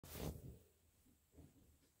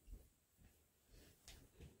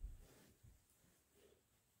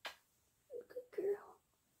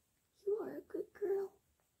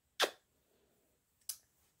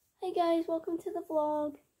Hey guys, welcome to the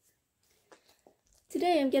vlog.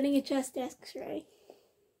 Today I'm getting a chest x-ray.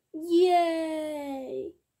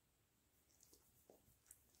 Yay!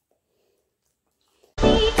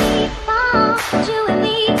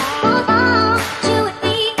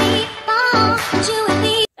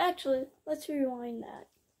 Actually, let's rewind that.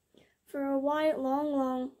 For a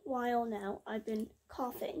long while now, I've been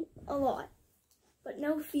coughing a lot. But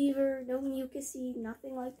no fever, no mucusy,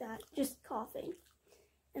 nothing like that, just coughing.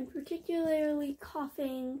 And particularly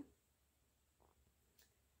coughing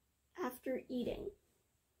after eating.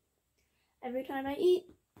 Every time I eat,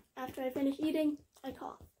 after I finish eating, I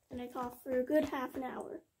cough. And I cough for a good half an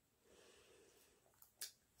hour.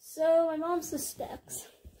 So my mom suspects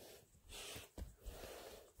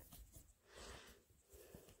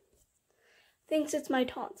thinks it's my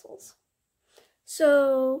tonsils.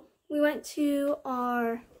 So we went to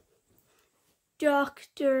our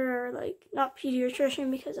doctor, like not pediatrician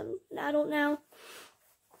because I'm an adult now,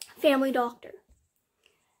 family doctor.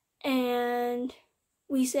 And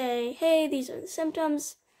we say, hey, these are the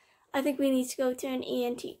symptoms. I think we need to go to an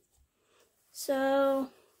ENT. So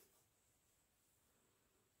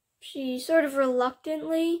she sort of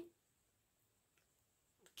reluctantly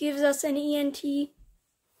gives us an ENT.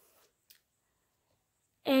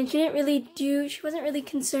 And she wasn't really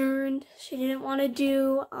concerned. She didn't want to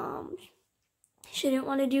do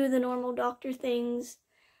the normal doctor things,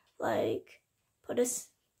 like just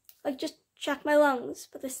check my lungs,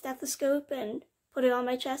 put a stethoscope and put it on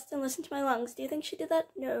my chest and listen to my lungs. Do you think she did that?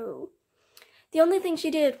 No. The only thing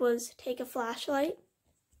she did was take a flashlight.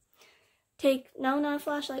 Not a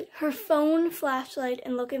flashlight, her phone flashlight,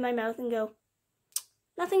 and look in my mouth and go,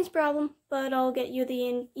 nothing's a problem, but I'll get you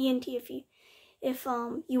the ENT if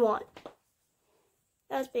you want.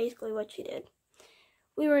 That's basically what she did.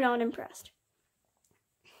 We were not impressed.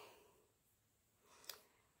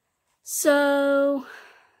 So,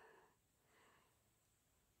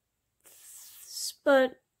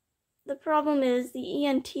 but the problem is the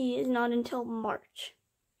ENT is not until March.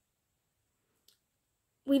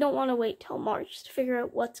 We don't want to wait till March to figure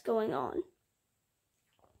out what's going on.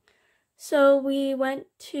 So we went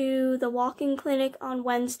to the walk-in clinic on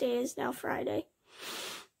Wednesday, is now Friday.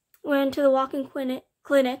 Went to the walk-in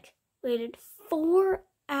clinic, waited 4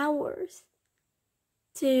 hours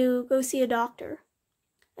to go see a doctor.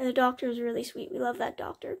 And the doctor was really sweet. We love that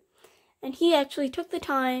doctor. And he actually took the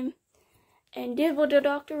time and did what a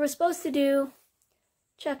doctor was supposed to do.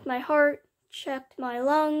 Checked my heart, checked my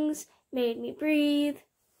lungs, made me breathe.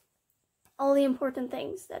 All the important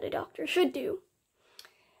things that a doctor should do.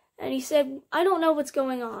 And he said, I don't know what's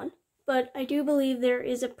going on, but I do believe there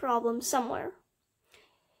is a problem somewhere.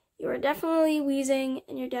 You are definitely wheezing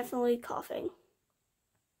and you're definitely coughing.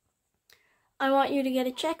 I want you to get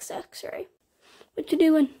a chest x-ray. What you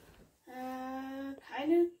doing?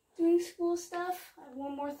 Kind of doing school stuff. I have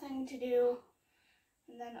one more thing to do,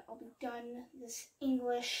 and then I'll be done this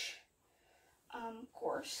English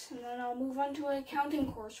course, and then I'll move on to an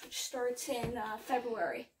accounting course, which starts in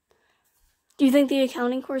February. Do you think the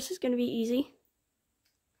accounting course is going to be easy?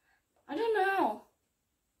 I don't know.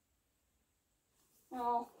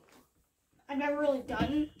 Well, I've never really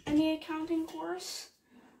done any accounting course.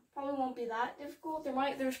 Probably won't be that difficult.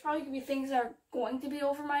 There's probably going to be things that are going to be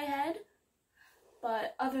over my head.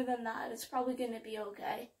 But other than that, it's probably going to be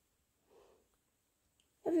okay.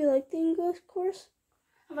 Have you liked the English course?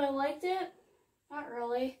 Have I liked it? Not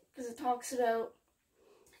really, because it talks about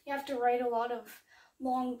you have to write a lot of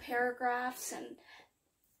long paragraphs and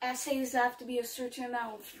essays that have to be a certain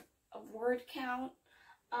amount of word count.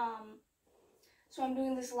 So I'm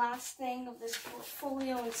doing this last thing of this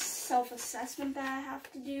portfolio and self-assessment that I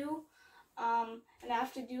have to do. And I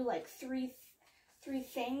have to do like three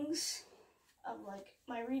things of like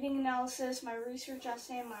my reading analysis, my research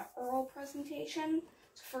essay, and my oral presentation.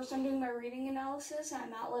 So first I'm doing my reading analysis, and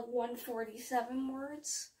I'm at like 147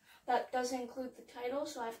 words. That doesn't include the title,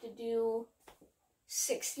 so I have to do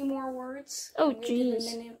 60 more words. Oh,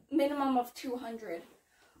 jeez. Minimum of 200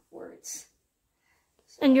 words.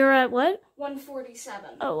 So, and you're at what?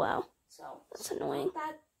 147. Oh, wow. So that's annoying.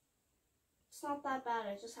 It's not that bad.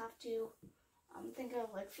 I just have to think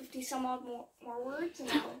of like 50 some odd more words,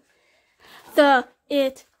 and I'll, the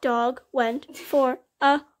dog went for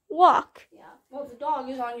a walk. Yeah. Well, the dog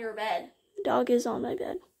is on your bed. The dog is on my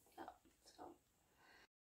bed.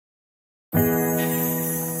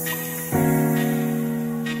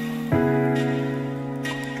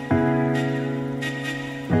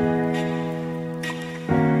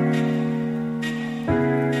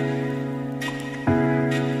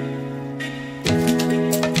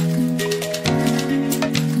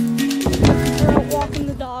 We're out walking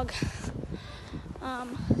the dog.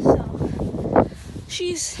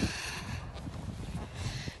 She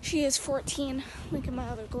is 14. Let me get my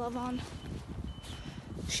other glove on.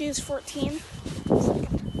 She is 14.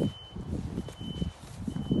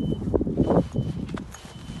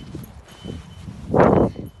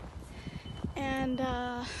 And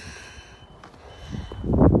I'm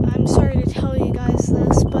sorry to tell you guys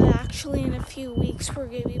this, but actually in a few weeks we're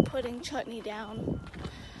going to be putting Chutney down.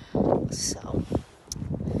 So,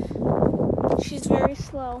 she's very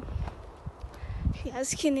slow. She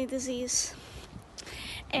has kidney disease.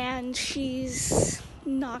 And she's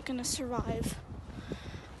not going to survive.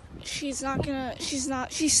 She's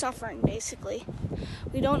suffering basically.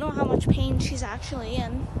 We don't know how much pain she's actually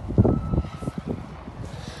in.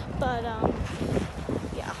 But,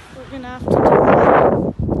 yeah, we're going to have to do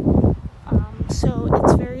that. So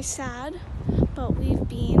it's very sad, but we've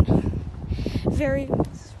been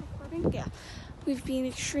we've been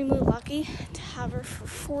extremely lucky to have her for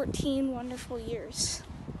 14 wonderful years.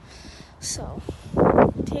 So,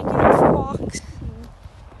 taking her for walks and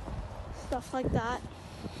stuff like that.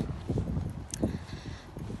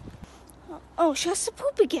 Oh, she has to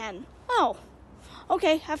poop again. Oh,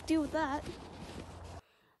 okay, have to deal with that.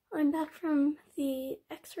 I'm back from the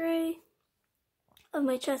x-ray of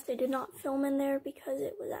my chest. I did not film in there because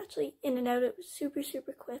it was actually in and out. It was super,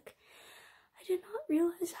 super quick. I did not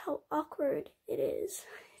realize how awkward it is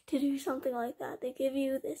to do something like that. They give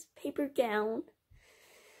you this paper gown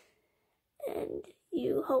and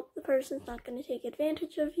you hope the person's not going to take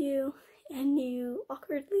advantage of you, and you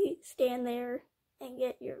awkwardly stand there and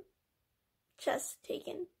get your chest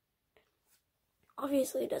taken.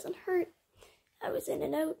 Obviously it doesn't hurt. I was in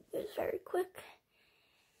and out. It was very quick,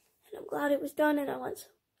 and I'm glad it was done. And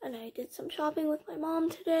I did some shopping with my mom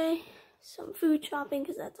today, some food shopping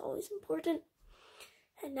because that's always important.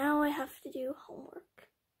 And now I have to do homework.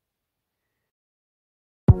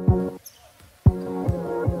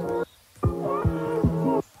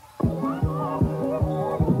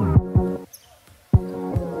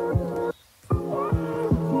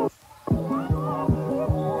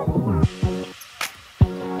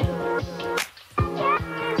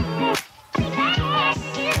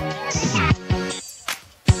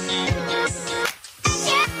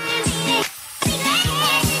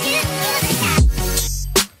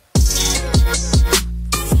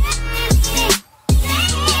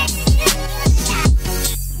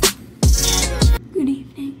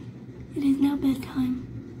 Bedtime,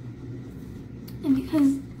 and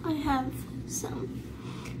because I have some,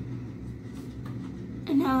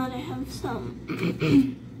 and now that I have some,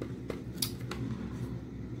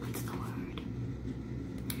 what's the word?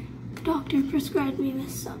 The doctor prescribed me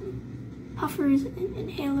with some puffers and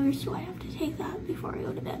inhalers, so I have to take that before I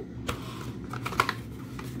go to bed.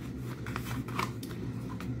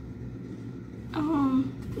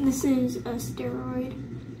 This is a steroid.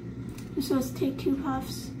 I'm supposed to take 2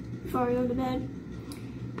 puffs before I go to bed.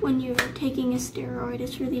 When you're taking a steroid,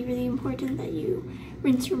 it's really, really important that you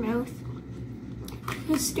rinse your mouth,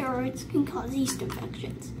 because steroids can cause yeast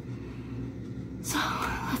infections. So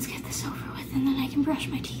let's get this over with, and then I can brush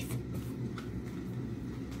my teeth.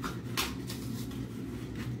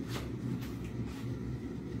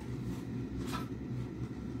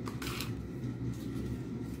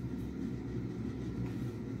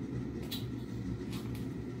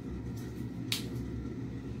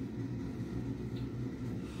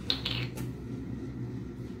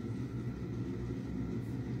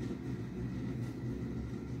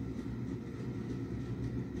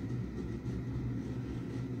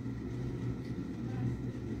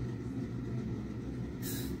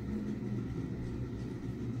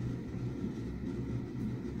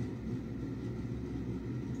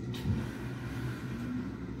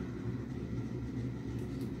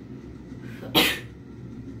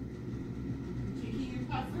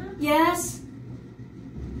 Yes.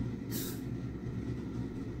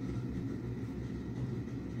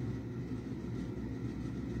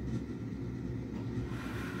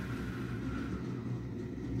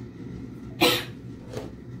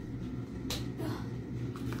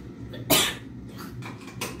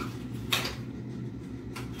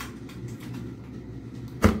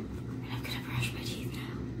 I'm gonna brush my teeth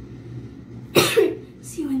now.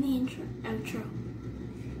 See you in the outro.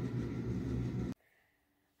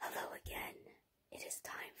 Hello again. It is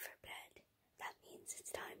time for bed. That means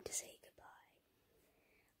it's time to say goodbye.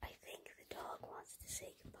 I think the dog wants to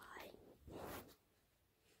say goodbye.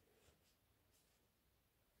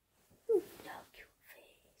 Ooh, dog, cute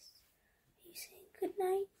face. Are you saying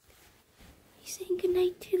goodnight? Are you saying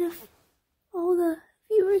goodnight to all the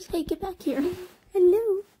viewers? Hey, get back here.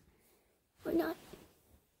 Hello. Or not.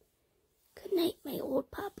 Good night, my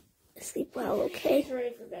old pup. Sleep well, okay? He's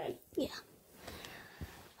ready for bed. Yeah.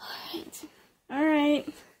 Alright.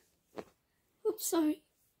 Oops, sorry.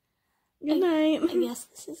 Good night. I guess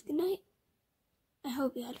this is good night. I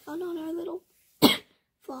hope you had fun on our little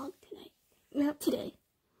vlog tonight. Yep. Today.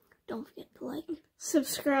 Don't forget to like.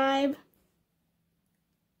 Subscribe.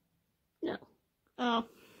 No. Oh.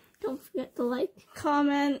 Don't forget to like,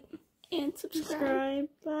 Comment. and subscribe.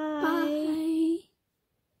 Bye. Bye.